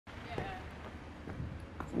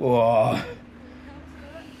Whoa.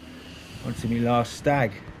 On to me last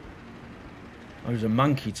stag. I was a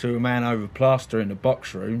monkey to a man over plaster in the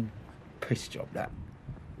box room. Piss job, that.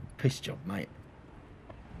 Piss job, mate.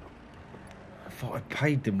 I thought I'd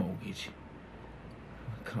paid the mortgage.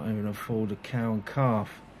 I can't even afford a cow and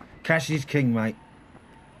calf. Cash is king, mate.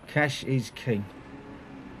 Cash is king.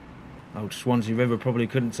 Old Swansea River probably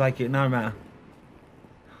couldn't take it no matter.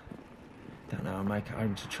 Don't know how I make it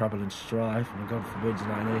home to trouble and strife, and God forbids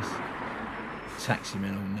like this. Taxi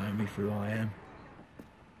men all know me for who I am.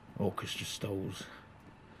 Orchestra stalls.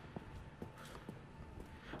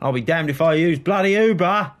 I'll be damned if I use bloody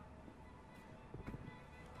Uber.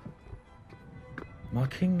 My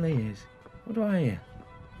King Lear's. What do I hear?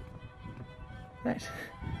 That's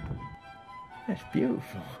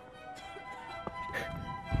beautiful.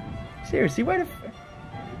 Seriously, where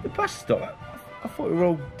the bus stop? I thought we were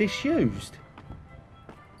all disused.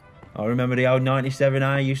 I remember the old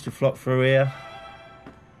 97A used to flock through here.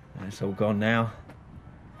 It's all gone now.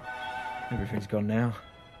 Everything's gone now.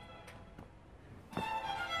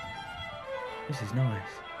 This is nice.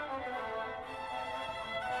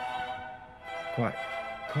 Quite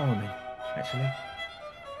calming, actually.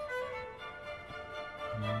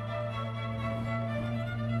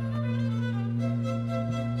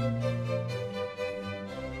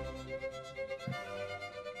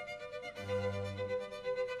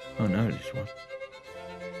 I know this one.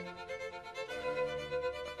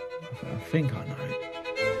 I think I know it.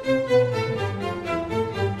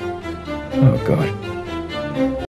 Oh, God.